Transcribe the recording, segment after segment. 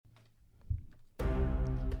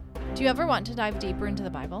Do you ever want to dive deeper into the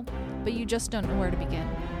Bible, but you just don't know where to begin?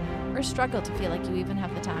 Or struggle to feel like you even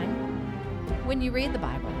have the time? When you read the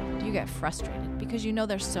Bible, do you get frustrated because you know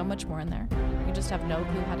there's so much more in there? You just have no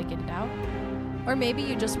clue how to get it out? Or maybe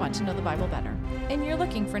you just want to know the Bible better, and you're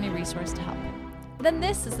looking for any resource to help. Then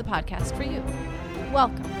this is the podcast for you.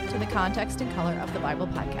 Welcome to the Context and Color of the Bible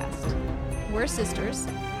podcast. We're sisters.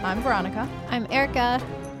 I'm Veronica. I'm Erica.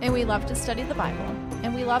 And we love to study the Bible,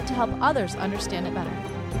 and we love to help others understand it better.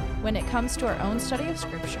 When it comes to our own study of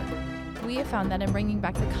Scripture, we have found that in bringing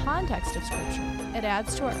back the context of Scripture, it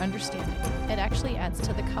adds to our understanding. It actually adds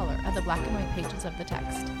to the color of the black and white pages of the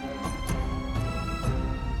text.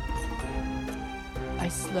 I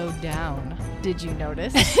slowed down. Did you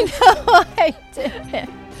notice? No, I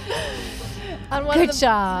didn't. On one Good of the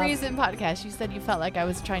job. recent podcasts, you said you felt like I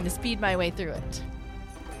was trying to speed my way through it.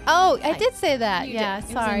 Oh, I did say that. You Yeah,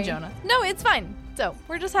 did. It sorry. was in Jonah. No, it's fine. So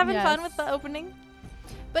we're just having Yes. fun with the opening.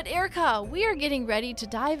 But Erica, we are getting ready to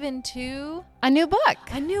dive into A new book.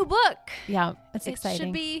 a new book. Yeah, it's It exciting.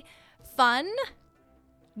 should be fun.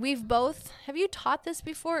 Have you taught this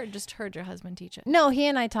before or just heard your husband teach it? No, he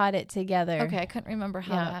and I taught it together. Okay, I couldn't remember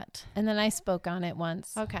how Yeah. that. And then I spoke on it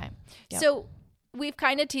once. Okay. Yep. So we've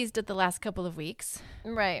kind of teased it the last couple of weeks.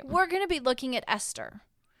 Right. We're going to be looking at Esther.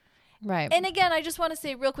 Right. And again, I just want to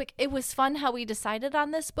say real quick, it was fun how we decided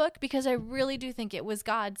on this book because I really do think it was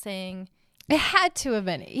God saying, It had to have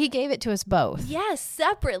been. He gave it to us both. yes,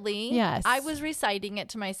 separately. Yes. I was reciting it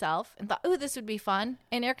to myself and thought, oh, this would be fun.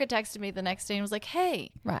 And Erica texted me the next day and was like, hey.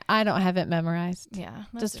 Right. I don't have it memorized. Yeah.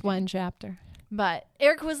 Just okay. one chapter. But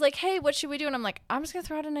Erica was like, hey, what should we do? And I'm like, I'm just going to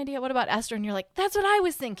throw out an idea. What about Esther? And you're like, that's what I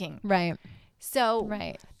was thinking. Right. So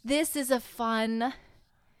Right. this is a fun.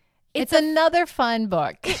 It's another fun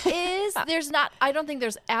book. It is. I don't think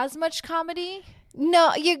there's as much comedy.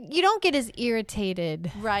 No, you don't get as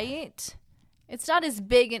irritated. Right. It's not as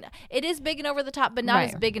big, and it is big and over the top, but not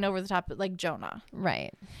as Right. big and over the top like Jonah.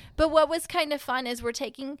 Right. But what was kind of fun is we're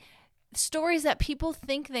taking stories that people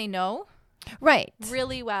think they know Right.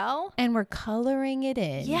 really well. And we're coloring it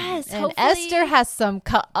in. Yes, And hopefully- Esther has some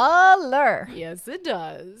color. Yes, it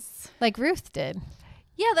does. Like Ruth did.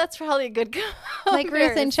 Yeah, that's probably a good Like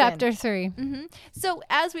Ruth in comparison. chapter 3. Mm-hmm. So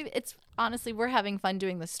it's honestly, we're having fun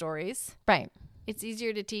doing the stories. Right. It's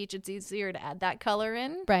easier to teach. It's easier to add that color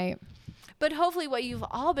in. Right. But hopefully what you've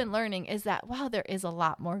all been learning is that, wow, there is a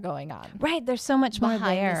lot more going on. Right. There's so much more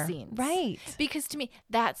Behind there. the scenes. Right. Because to me,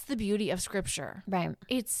 that's the beauty of Scripture. Right.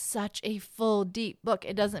 It's such a full, deep book.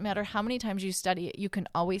 It doesn't matter how many times you study it. You can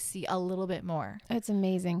always see a little bit more. It's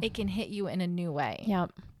amazing. It can hit you in a new way.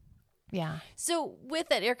 Yep. Yeah. So with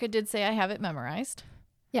that, Erica did say I have it memorized.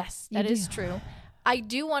 Yes. That is true. I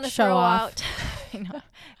do want to Show throw off. out. I know. I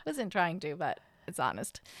wasn't trying to, but it's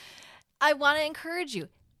honest. I want to encourage you.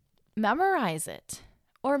 Memorize it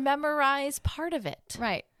or memorize part of it.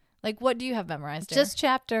 Right. Like, what do you have memorized? Just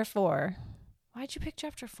chapter 4. Why'd you pick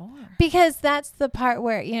chapter 4? Because that's the part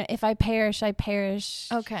where, if I perish, I perish.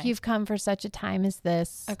 Okay. You've come for such a time as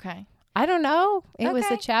this. Okay. I don't know. It was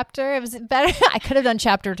Okay. a chapter. It was better. I could have done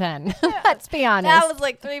chapter 10. Let's be honest. That was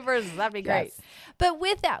like 3 verses. That'd be great. Yes. But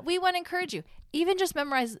with that, we want to encourage you. Even just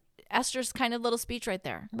memorize Esther's kind of little speech right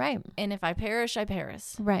there. Right. And if I perish, I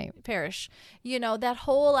perish. Right. Perish. That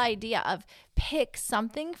whole idea of pick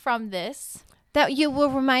something from this. That you will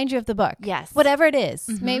remind you of the book. Yes. Whatever it is.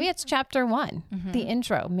 Mm-hmm. Maybe it's chapter 1, the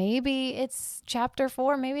intro. Maybe it's chapter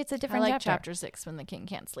 4. Maybe it's a I different like chapter. chapter 6 when the king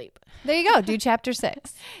can't sleep. There you go. Do chapter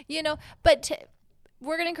 6. But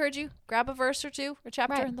we're going to encourage you, grab a verse or two or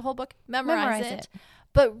chapter Right. in the whole book, memorize it.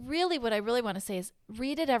 But really what I really want to say is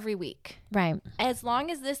read it every week. Right. As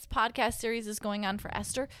long as this podcast series is going on for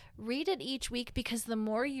Esther, read it each week because the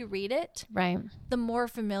more you read it, Right. the more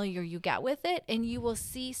familiar you get with it, and you will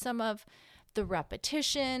see some of the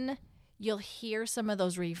repetition. You'll hear some of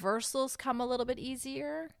those reversals come a little bit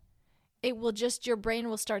easier. Your brain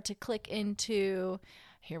will start to click into,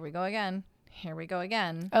 here we go again. Here we go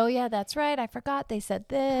again. Oh, yeah, that's right. I forgot they said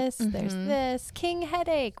this. There's this. King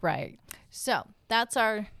headache. Right. So that's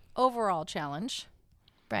our overall challenge.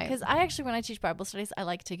 Right. Because I actually, when I teach Bible studies, I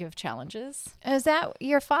like to give challenges. Is that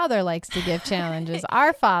your father likes to give challenges?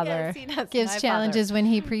 Our father Yes, he does. gives My challenges when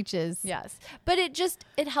he preaches. Yes. But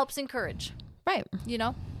it helps encourage. Right.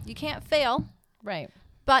 You can't fail, Right.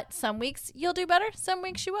 but some weeks you'll do better. Some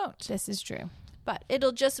weeks you won't. This is true. But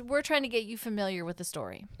we're trying to get you familiar with the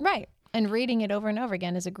story. Right. And reading it over and over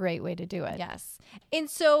again is a great way to do it. Yes. And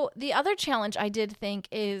so the other challenge I did think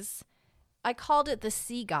is, I called it the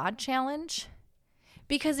See God Challenge.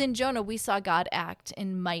 Because in Jonah, we saw God act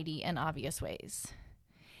in mighty and obvious ways.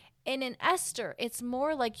 And in Esther, it's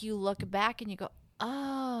more like you look back and you go,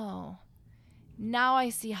 oh, now I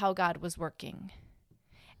see how God was working.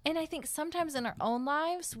 And I think sometimes in our own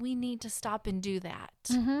lives, we need to stop and do that.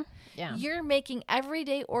 Mm-hmm. Yeah. You're making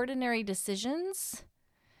everyday, ordinary decisions,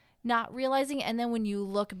 not realizing, and then when you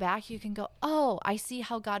look back, you can go, oh, I see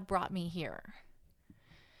how God brought me here.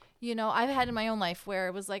 You know, I've had in my own life where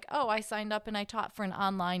it was like, oh, I signed up and I taught for an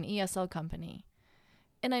online ESL company.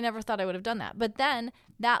 And I never thought I would have done that. But then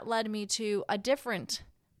that led me to a different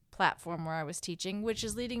platform where I was teaching, which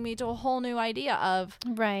is leading me to a whole new idea of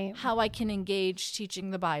how I can engage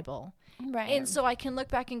teaching the Bible. Right. And so I can look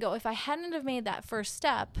back and go, if I hadn't have made that first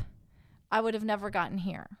step, I would have never gotten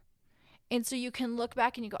here. And so you can look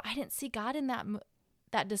back and you go, I didn't see God in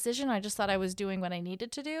that decision. I just thought I was doing what I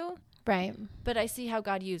needed to do. Right. But I see how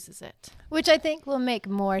God uses it. Which I think will make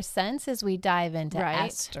more sense as we dive into Right.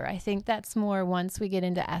 Esther. I think that's more, once we get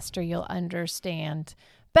into Esther, you'll understand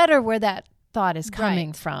better where that thought is coming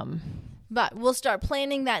Right. from. But we'll start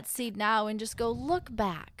planting that seed now and just go look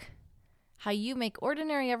back how you make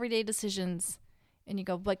ordinary everyday decisions and you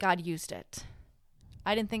go, but God used it.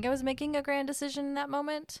 I didn't think I was making a grand decision in that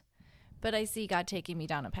moment, but I see God taking me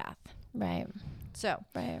down a path. Right. So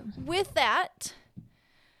Right. with that,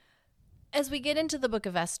 as we get into the book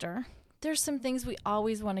of Esther, there's some things we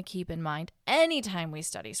always want to keep in mind anytime we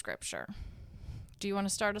study scripture. Do you want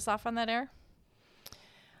to start us off on that, Air?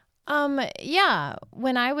 Yeah.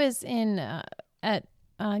 When I was getting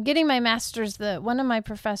my master's, one of my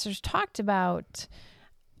professors talked about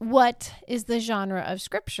what is the genre of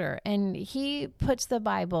scripture, and he puts the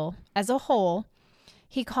Bible as a whole.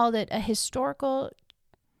 He called it a historical,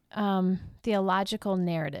 theological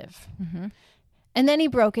narrative, and then he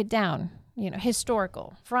broke it down.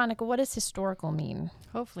 Historical. Veronica, what does historical mean?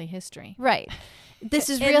 Hopefully history. Right. This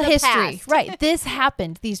is In real the history. past. Right. This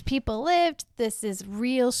happened. These people lived. This is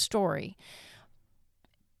real story.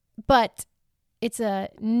 But it's a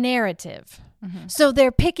narrative. So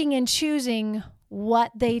they're picking and choosing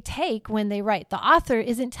what they take when they write. The author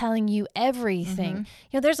isn't telling you everything.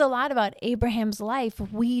 There's a lot about Abraham's life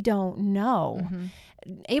we don't know.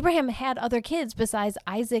 Abraham had other kids besides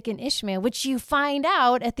Isaac and Ishmael, which you find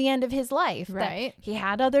out at the end of his life. Right. He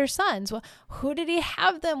had other sons. Well, who did he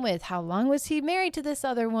have them with? How long was he married to this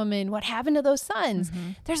other woman? What happened to those sons?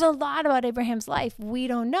 There's a lot about Abraham's life we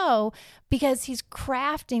don't know because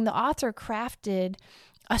the author crafted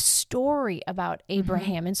a story about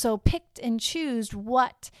Abraham. And so picked and chose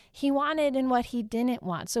what he wanted and what he didn't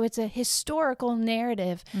want. So it's a historical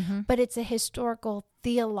narrative, but it's a historical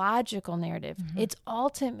theological narrative. It's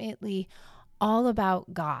ultimately all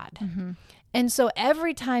about God. And so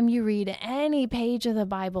every time you read any page of the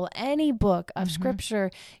Bible, any book of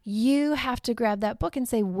scripture, you have to grab that book and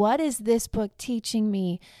say, what is this book teaching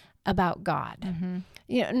me about God?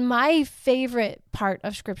 My favorite part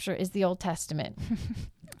of scripture is the Old Testament.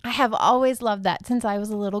 I have always loved that since I was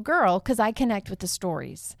a little girl because I connect with the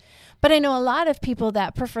stories. But I know a lot of people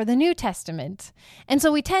that prefer the New Testament. And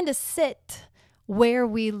so we tend to sit where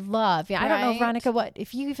we love. Yeah, I don't know, Right. Veronica,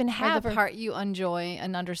 if you even Or have the part you enjoy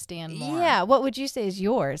and understand more. Yeah, what would you say is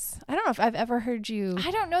yours? I don't know if I've ever heard you. I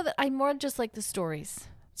don't know that. I more just like the stories.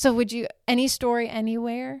 So would you, any story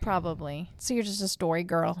anywhere? Probably. So you're just a story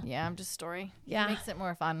girl. Yeah, I'm just story. Yeah. Makes it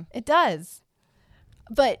more fun. It does.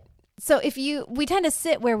 But so we tend to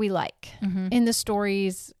sit where we like in the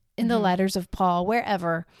stories, in the letters of Paul,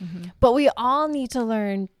 wherever. But we all need to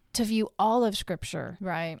learn to view all of scripture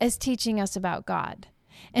Right. as teaching us about God.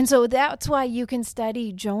 And so that's why you can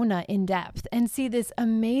study Jonah in depth and see this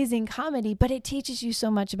amazing comedy, but it teaches you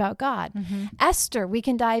so much about God. Esther, we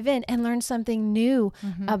can dive in and learn something new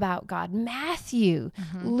about God. Matthew,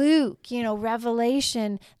 Luke,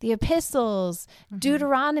 Revelation, the epistles,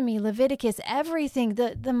 Deuteronomy, Leviticus, everything,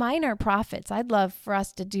 the minor prophets. I'd love for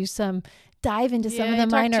us to do dive into some of the talk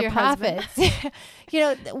to minor your husband.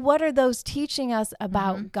 prophets. What are those teaching us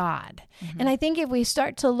about God? And I think if we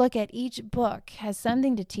start to look at each book has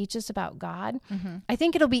something to teach us about God, I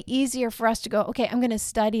think it'll be easier for us to go, okay, I'm going to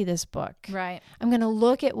study this book. Right. I'm going to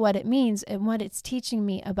look at what it means and what it's teaching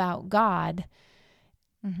me about God.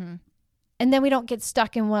 And then we don't get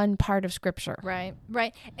stuck in one part of scripture. Right.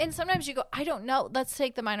 Right. And sometimes you go, I don't know. Let's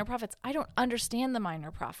take the minor prophets. I don't understand the minor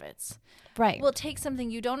prophets. Right. Well, take something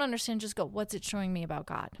you don't understand. Just go, what's it showing me about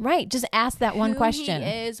God? Right. Just ask that one question. Who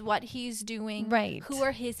he is, what he's doing. Right. Who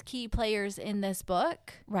are his key players in this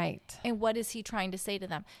book? Right. And what is he trying to say to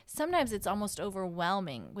them? Sometimes it's almost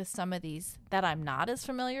overwhelming with some of these that I'm not as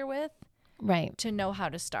familiar with Right. to know how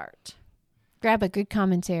to start. Grab a good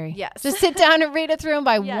commentary. Yes. Just sit down and read it through and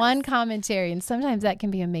by Yes. one commentary. And sometimes that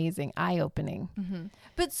can be amazing, eye-opening.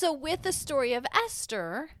 But so with the story of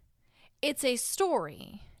Esther, it's a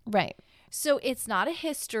story. Right. So it's not a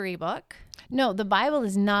history book. No, the Bible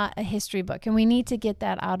is not a history book, and we need to get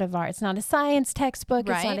that out of it's not a science textbook.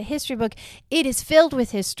 Right. It's not a history book. It is filled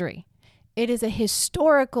with history. It is a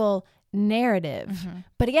historical narrative.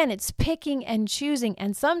 But again, it's picking and choosing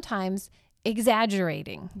and sometimes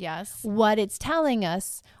exaggerating Yes. what it's telling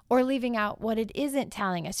us or leaving out what it isn't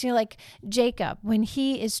telling us. You know, like Jacob, when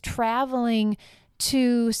he is traveling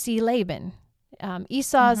to see Laban,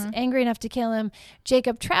 Esau's angry enough to kill him.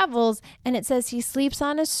 Jacob travels, and it says he sleeps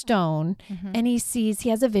on a stone, and he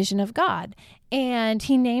has a vision of God. And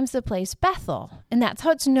he names the place Bethel. And that's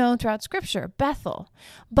how it's known throughout Scripture, Bethel.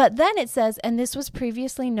 But then it says, and this was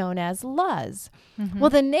previously known as Luz. Well,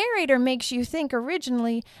 the narrator makes you think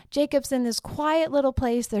originally Jacob's in this quiet little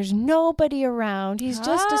place. There's nobody around. He's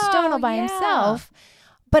just a stone all by himself.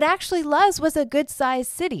 But actually, Luz was a good-sized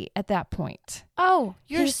city at that point. Oh,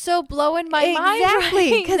 you're so blowing my mind.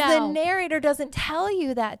 Exactly, because right the narrator doesn't tell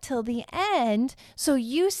you that till the end, so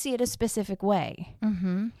you see it a specific way.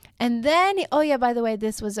 And then, oh yeah, by the way,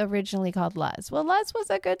 this was originally called Luz. Well, Luz was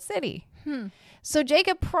a good city. So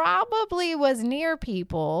Jacob probably was near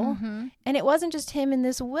people, and it wasn't just him in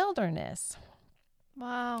this wilderness.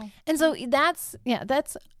 Wow. And so that's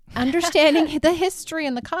understanding the history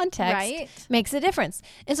and the context Right. makes a difference.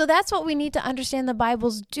 And so that's what we need to understand the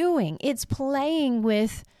Bible's doing. It's playing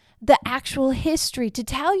with the actual history to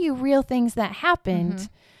tell you real things that happened,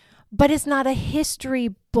 but it's not a history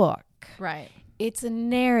book. Right. It's a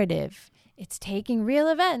narrative. It's taking real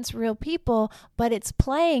events, real people, but it's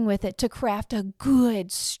playing with it to craft a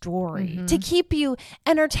good story, to keep you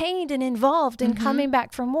entertained and involved and coming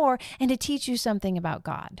back for more and to teach you something about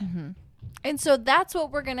God. And so that's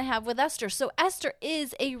what we're going to have with Esther. So Esther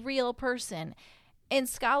is a real person. And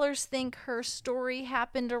scholars think her story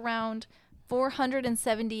happened around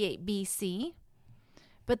 478 BC.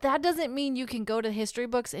 But that doesn't mean you can go to history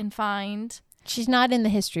books and find She's not in the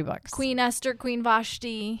history books. Queen Esther, Queen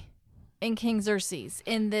Vashti, and King Xerxes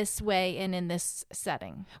in this way and in this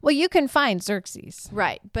setting. Well, you can find Xerxes.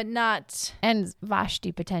 Right, but not... And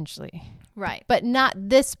Vashti potentially. Right. But not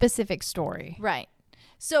this specific story. Right.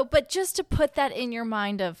 So, but just to put that in your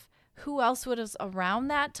mind of who else was around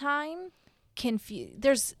that time,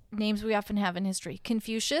 there's names we often have in history.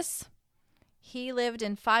 Confucius, he lived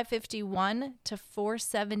in 551 to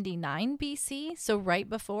 479 BC, so right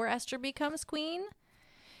before Esther becomes queen.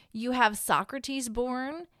 You have Socrates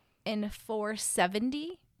born in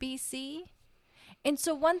 470 BC. And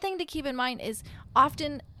so one thing to keep in mind is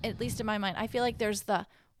often, at least in my mind, I feel like there's the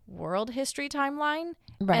world history timeline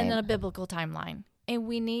and then a biblical timeline. And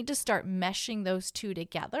we need to start meshing those two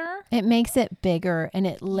together. It makes it bigger and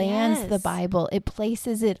it lands the Yes. Bible. It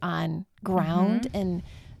places it on ground and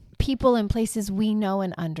people and places we know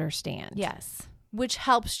and understand. Yes. Which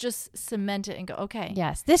helps just cement it and go, okay.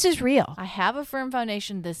 Yes, this is real. I have a firm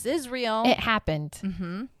foundation. This is real. It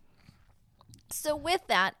happened. So with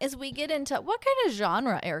that, as we get into what kind of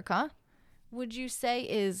genre, Erica, would you say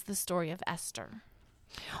is the story of Esther?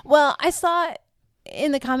 Well, I saw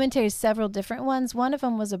in the commentaries several different ones. One of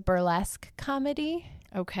them was a burlesque comedy.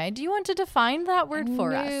 Okay. Do you want to define that word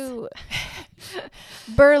for us?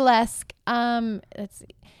 Burlesque. Let's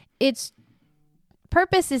see. Its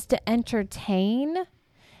purpose is to entertain.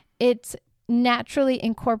 It naturally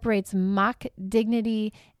incorporates mock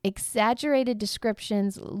dignity, exaggerated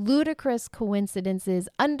descriptions, ludicrous coincidences,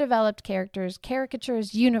 undeveloped characters,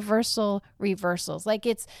 caricatures, universal reversals. Like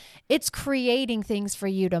it's creating things for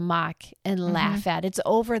you to mock and laugh at. It's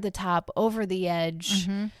over the top, over the edge.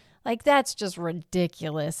 Like that's just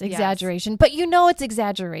ridiculous exaggeration. But you know it's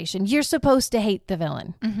exaggeration. You're supposed to hate the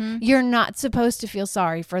villain. You're not supposed to feel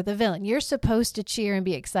sorry for the villain. You're supposed to cheer and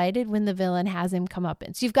be excited when the villain has him come up.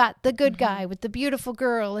 And so you've got the good guy with the beautiful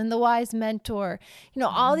girl and the wise mentor. You know,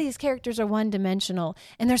 all these characters are one-dimensional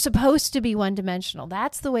and they're supposed to be one-dimensional.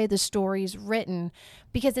 That's the way the story's written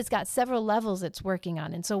because it's got several levels it's working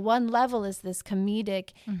on. And so one level is this comedic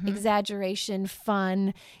exaggeration,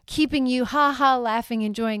 fun, keeping you laughing,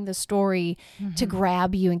 enjoying the story to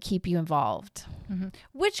grab you and keep you involved.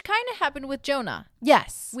 Which kind of happened with Jonah.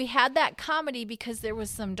 Yes. We had that comedy because there was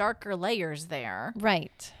some darker layers there.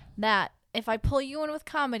 Right. That if I pull you in with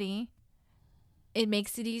comedy, it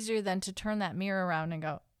makes it easier than to turn that mirror around and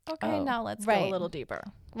go, okay, now let's go a little deeper.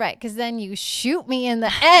 Right, because then you shoot me in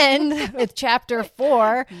the end with chapter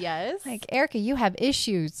 4. Yes. Like, Erica, you have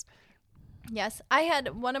issues. Yes. I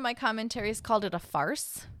had one of my commentaries called it a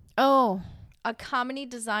farce. Oh. A comedy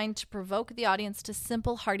designed to provoke the audience to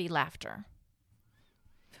simple, hearty laughter.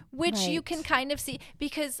 Which you can kind of see,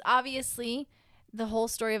 because obviously the whole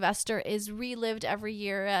story of Esther is relived every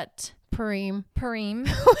year at Purim. Purim.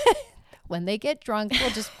 When they get drunk,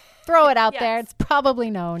 we'll just throw it out Yes. there. It's probably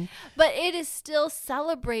known. But it is still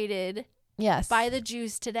celebrated Yes. by the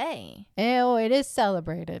Jews today. Oh, it is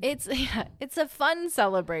celebrated. It's a fun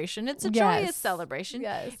celebration. It's a Yes. joyous celebration.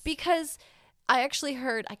 Yes. Because I actually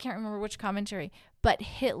heard, I can't remember which commentary, but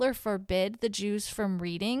Hitler forbid the Jews from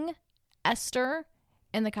reading Esther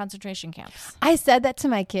in the concentration camps. I said that to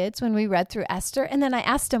my kids when we read through Esther, and then I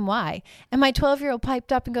asked him why. And my 12-year-old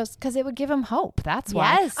piped up and goes, because it would give him hope. That's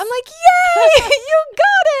why. Yes. I'm like, yay, you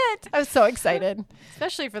got it. I was so excited.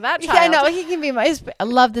 Especially for that child. Yeah, I know. He can be I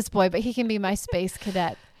love this boy, but he can be my space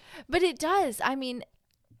cadet. But it does. I mean,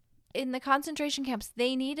 in the concentration camps,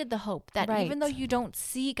 they needed the hope that Right. even though you don't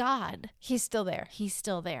see God, He's still there. he's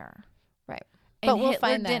still there. Right. And But we'll Hitler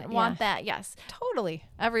find that, didn't want that. Yes. Totally.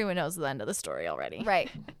 Everyone knows the end of the story already. Right.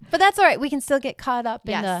 But that's all right. We can still get caught up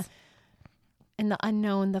Yes. in the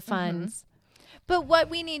unknown, the funs. But what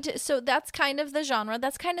we need to, so that's kind of the genre,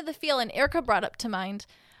 that's kind of the feel. And Erica brought up to mind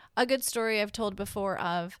a good story I've told before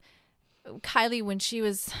of Kylie when she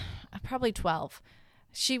was probably 12.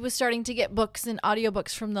 She was starting to get books and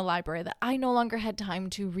audiobooks from the library that I no longer had time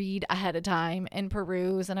to read ahead of time and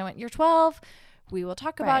peruse. And I went, you're 12. We will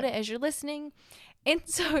talk about it as you're listening. And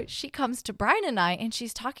so she comes to Brian and I, and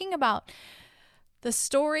she's talking about the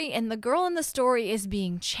story, and the girl in the story is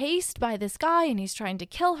being chased by this guy, and he's trying to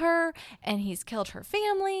kill her, and he's killed her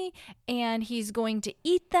family, and he's going to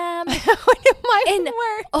eat them.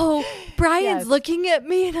 Brian's Yes. looking at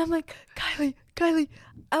me, and I'm like, Kylie,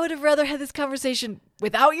 I would have rather had this conversation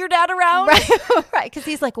without your dad around. Right. Because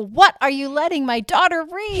he's like, what are you letting my daughter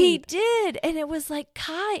read? He did. And it was like,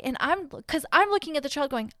 Kai, and I'm looking at the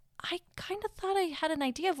child going, I kind of thought I had an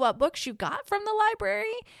idea of what books you got from the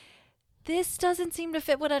library. This doesn't seem to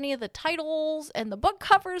fit what any of the titles and the book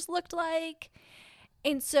covers looked like.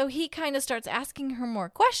 And so he kind of starts asking her more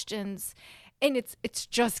questions, and it's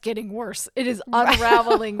just getting worse. It is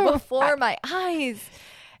unraveling before my eyes.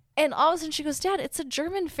 And all of a sudden she goes, Dad, it's a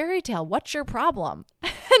German fairy tale. What's your problem?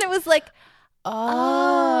 And it was like,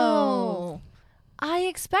 oh, I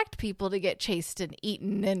expect people to get chased and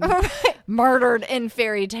eaten and murdered in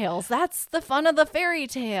fairy tales. That's the fun of the fairy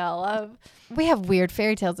tale. We have weird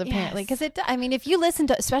fairy tales apparently. Because if you listen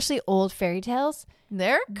to especially old fairy tales,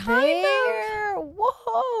 they're kind of,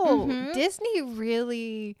 whoa. Mhm. Disney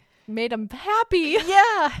really made them happy.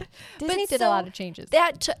 Yeah. Disney did so a lot of changes.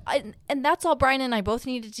 And that's all Brian and I both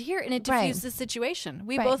needed to hear, and it Right. diffused the situation.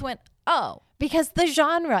 We Right. both went, oh. Because the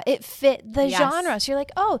genre, it fit the Yes. genre. So you're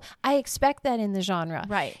like, oh, I expect that in the genre.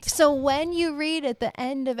 Right. So when you read at the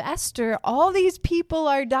end of Esther, all these people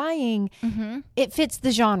are dying, it fits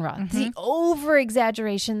the genre. The over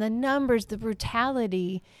exaggeration, the numbers, the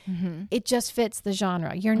brutality, it just fits the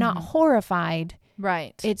genre. You're not horrified.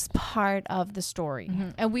 Right. It's part of the story.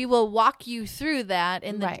 And we will walk you through that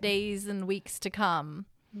in the Right. days and weeks to come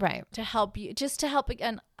Right. to help you, just to help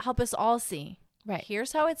us all see. Right.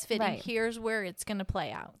 Here's how it's fitting. Right. Here's where it's going to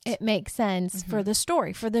play out. It makes sense for the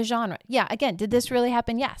story, for the genre. Yeah, again, did this really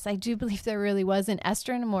happen? Yes, I do believe there really was an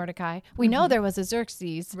Esther and a Mordecai. We know there was a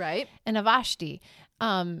Xerxes Right. and a Vashti.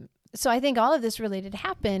 So I think all of this really did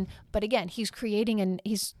happen. But again,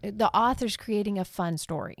 the author's creating a fun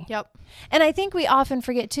story. Yep. And I think we often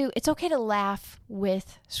forget too, it's okay to laugh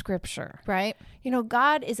with scripture. Right.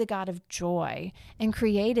 God is a God of joy and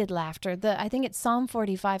created laughter. I think it's Psalm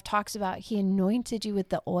 45 talks about he anointed you with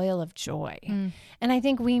the oil of joy. And I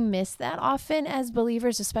think we miss that often as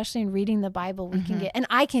believers, especially in reading the Bible. We can get, and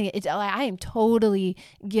I am totally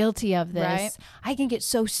guilty of this. Right. I can get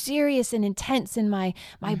so serious and intense in my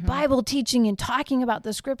Bible teaching and talking about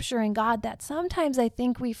the scripture and God that sometimes I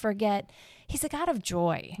think we forget he's a God of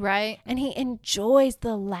joy. Right. And he enjoys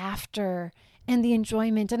the laughter and the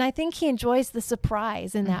enjoyment. And I think he enjoys the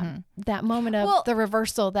surprise in that moment of the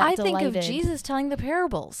reversal that I delighted. think of Jesus telling the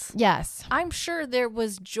parables. Yes. I'm sure there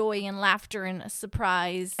was joy and laughter and a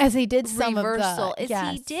surprise As he did some reversal. of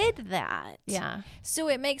the... He did that. Yeah. So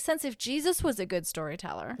it makes sense if Jesus was a good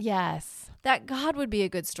storyteller, Yes. that God would be a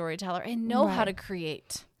good storyteller and know how Right. to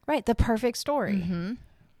create. Right. The perfect story.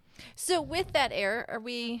 So with that, are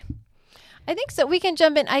we... I think so. We can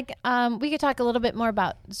jump in. We could talk a little bit more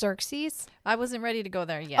about Xerxes. I wasn't ready to go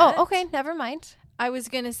there yet. Oh, okay. Never mind. I was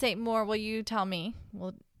going to say more. Will you tell me?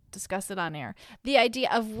 We'll discuss it on air. The idea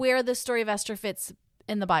of where the story of Esther fits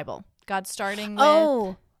in the Bible. God starting with...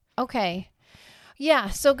 Oh, okay. Yeah.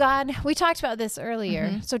 So God, we talked about this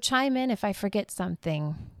earlier. So chime in if I forget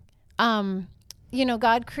something.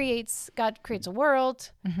 God creates a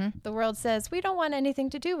world. The world says, we don't want anything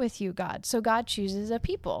to do with you, God. So God chooses a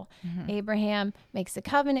people. Abraham makes a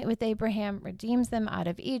covenant with Abraham, redeems them out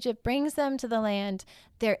of Egypt, brings them to the land.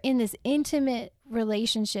 They're in this intimate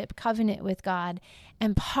relationship, covenant with God.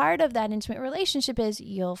 And part of that intimate relationship is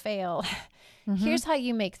you'll fail. Here's how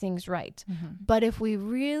you make things right. But if we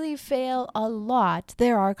really fail a lot,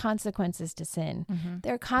 there are consequences to sin.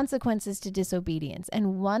 There are consequences to disobedience.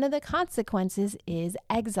 And one of the consequences is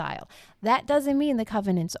exile. That doesn't mean the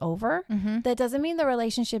covenant's over. That doesn't mean the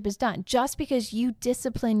relationship is done. Just because you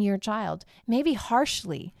discipline your child, maybe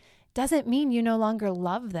harshly, doesn't mean you no longer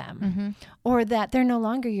love them or that they're no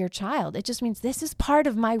longer your child. It just means this is part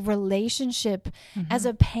of my relationship as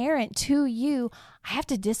a parent to you. I have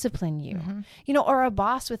to discipline you, you know, or a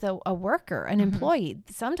boss with a worker, an employee.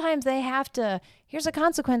 Sometimes they have to, here's a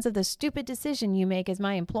consequence of the stupid decision you make as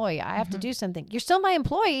my employee. I have to do something. You're still my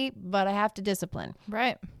employee, but I have to discipline.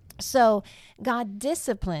 Right. So God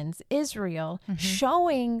disciplines Israel,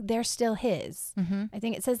 showing they're still his. I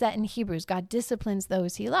think it says that in Hebrews. God disciplines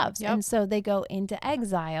those he loves. And so they go into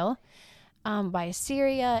exile by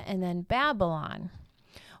Assyria and then Babylon.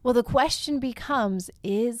 Well, the question becomes,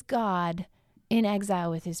 is God in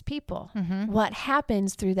exile with his people? What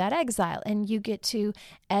happens through that exile? And you get to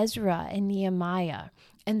Ezra and Nehemiah.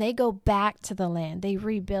 And they go back to the land. They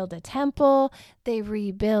rebuild a temple. They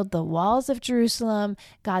rebuild the walls of Jerusalem.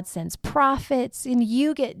 God sends prophets. And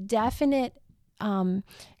you get definite,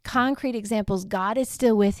 concrete examples. God is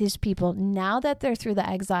still with his people now that they're through the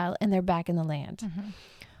exile and they're back in the land.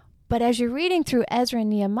 But as you're reading through Ezra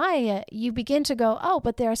and Nehemiah, you begin to go, oh,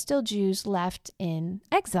 but there are still Jews left in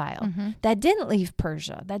exile that didn't leave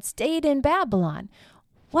Persia, that stayed in Babylon.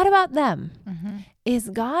 What about them?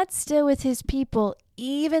 Is God still with his people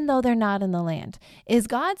even though they're not in the land? Is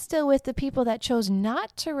God still with the people that chose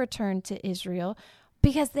not to return to Israel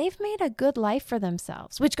because they've made a good life for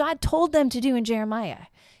themselves, which God told them to do in Jeremiah?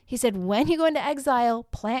 He said, when you go into exile,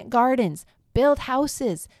 plant gardens, build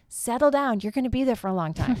houses, settle down. You're going to be there for a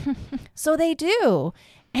long time. So they do.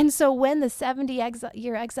 And so when the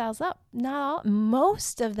 70-year exile's up,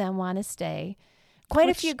 most of them want to stay. Quite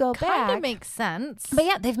a few go back. Kind of makes sense. But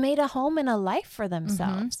yeah, they've made a home and a life for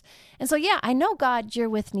themselves. And so, yeah, I know, God, you're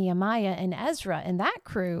with Nehemiah and Ezra and that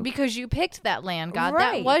crew. Because you picked that land, God.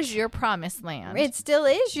 Right. That was your promised land. It still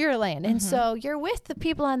is your land. And so you're with the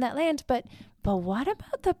people on that land. But what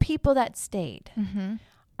about the people that stayed?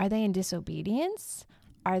 Are they in disobedience?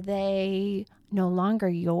 Are they no longer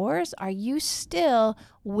yours? Are you still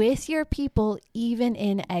with your people even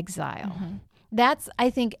in exile? That's, I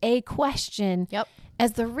think, a question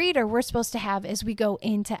as the reader we're supposed to have as we go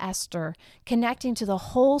into Esther, connecting to the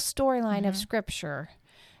whole storyline of Scripture.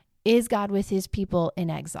 Is God with his people in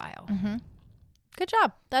exile? Good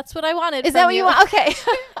job. That's what I wanted. Is that what you want? Okay.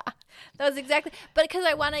 That was exactly. But because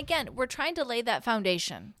I want, again, we're trying to lay that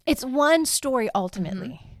foundation. It's one story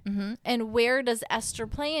ultimately. And where does Esther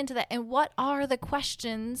play into that? And what are the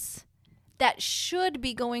questions that should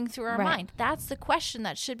be going through our mind? That's the question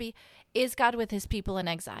that should be. Is God with his people in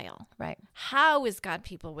exile? Right. How is God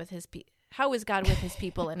with his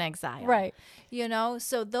people in exile? Right. You know,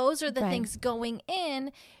 so those are the things going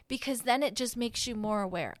in, because then it just makes you more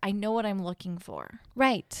aware. I know what I'm looking for.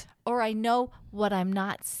 Right. Or I know what I'm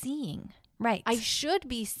not seeing. Right. I should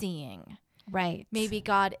be seeing. Right. Maybe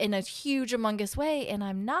God in a huge, humongous way, and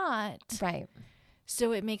I'm not. Right.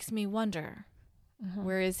 So it makes me wonder,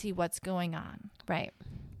 where is he? What's going on? Right.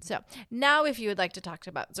 So now if you would like to talk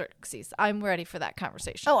about Xerxes, I'm ready for that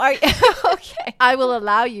conversation. Oh, are you? Okay. I will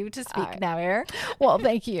allow you to speak now, Erin. Well,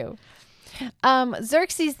 thank you.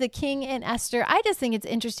 Xerxes, the king in Esther, I just think it's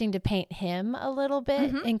interesting to paint him a little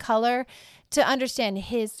bit in color to understand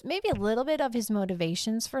his, maybe a little bit of his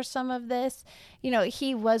motivations for some of this. You know,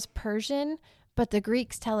 he was Persian, but the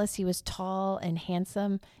Greeks tell us he was tall and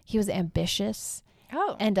handsome. He was ambitious.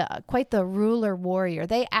 Oh. And quite the ruler warrior.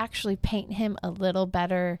 They actually paint him a little bit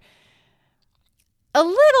better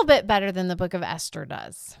than the book of Esther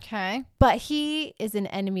does. Okay. But he is an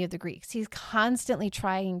enemy of the Greeks. He's constantly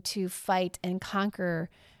trying to fight and conquer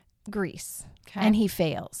Greece. Okay. And he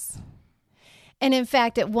fails. And in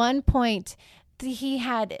fact, at one point, he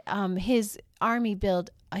had his army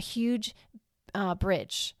build a huge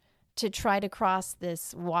bridge to try to cross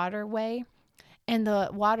this waterway. And the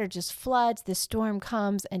water just floods, the storm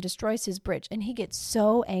comes and destroys his bridge. And he gets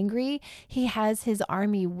so angry, he has his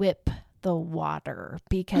army whip the water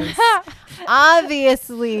because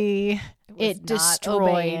obviously it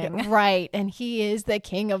destroyed. Right. And he is the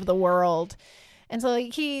king of the world. And so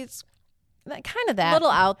he's kind of that. Little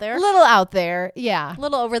out there. Yeah. A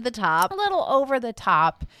little over the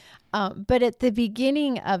top. But at the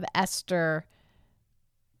beginning of Esther,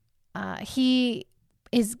 he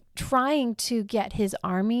is trying to get his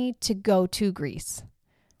army to go to Greece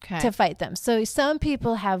to fight them. So some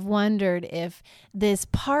people have wondered if this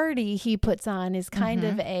party he puts on is kind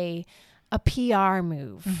of a a PR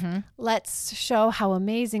move. Let's show how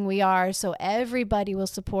amazing we are so everybody will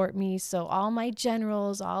support me. So all my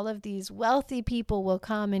generals, all of these wealthy people will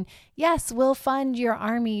come and yes, we'll fund your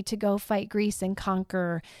army to go fight Greece and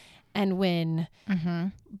conquer and win.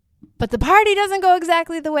 But the party doesn't go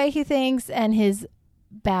exactly the way he thinks and his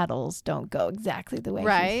battles don't go exactly the way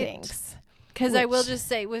he thinks. Because I will just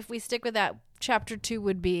say, if we stick with that, chapter 2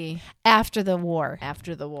 would be after the war.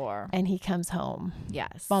 After the war. And he comes home.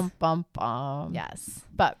 Yes. Bum, bum, bum. Yes.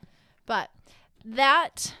 But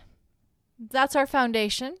that's our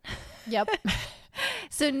foundation. Yep.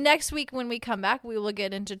 So next week when we come back, we will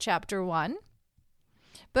get into chapter 1.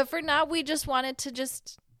 But for now, we just wanted to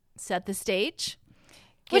just set the stage.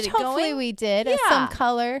 Which hopefully going. We did. Yeah. Some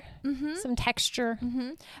color, some texture.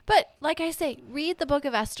 But like I say, read the book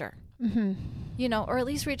of Esther. You know, or at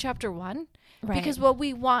least read chapter 1. Right. Because what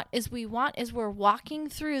we want is we're walking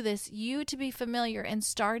through this, you to be familiar and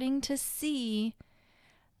starting to see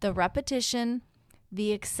the repetition,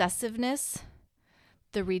 the excessiveness,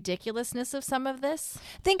 the ridiculousness of some of this.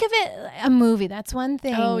 Think of it a movie. That's one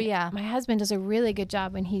thing. Oh, yeah. My husband does a really good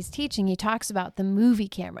job when he's teaching. He talks about the movie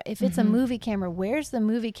camera. If it's a movie camera, where's the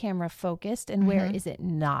movie camera focused and where is it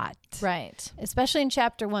not? Right. Especially in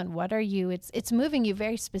chapter 1. What are you? It's moving you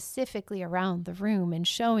very specifically around the room and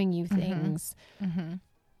showing you things.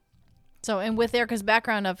 So, and with Erica's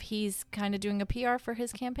background of he's kind of doing a PR for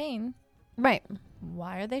his campaign. Right.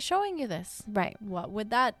 Why are they showing you this? Right. What would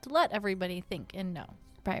that let everybody think and know?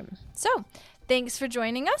 Right. So, thanks for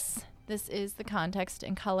joining us. This is the Context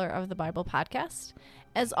and Color of the Bible podcast.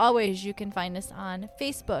 As always, you can find us on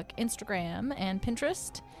Facebook, Instagram, and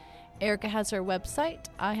Pinterest. Erica has her website.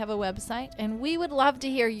 I have a website. And we would love to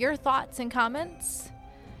hear your thoughts and comments.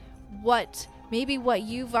 What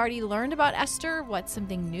you've already learned about Esther. What's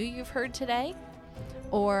something new you've heard today.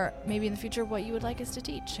 Or maybe in the future, what you would like us to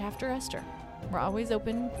teach after Esther. We're always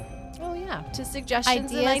open to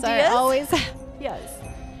suggestions and ideas. Are always yes.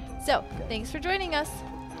 So, thanks for joining us.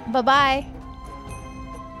 Bye-bye.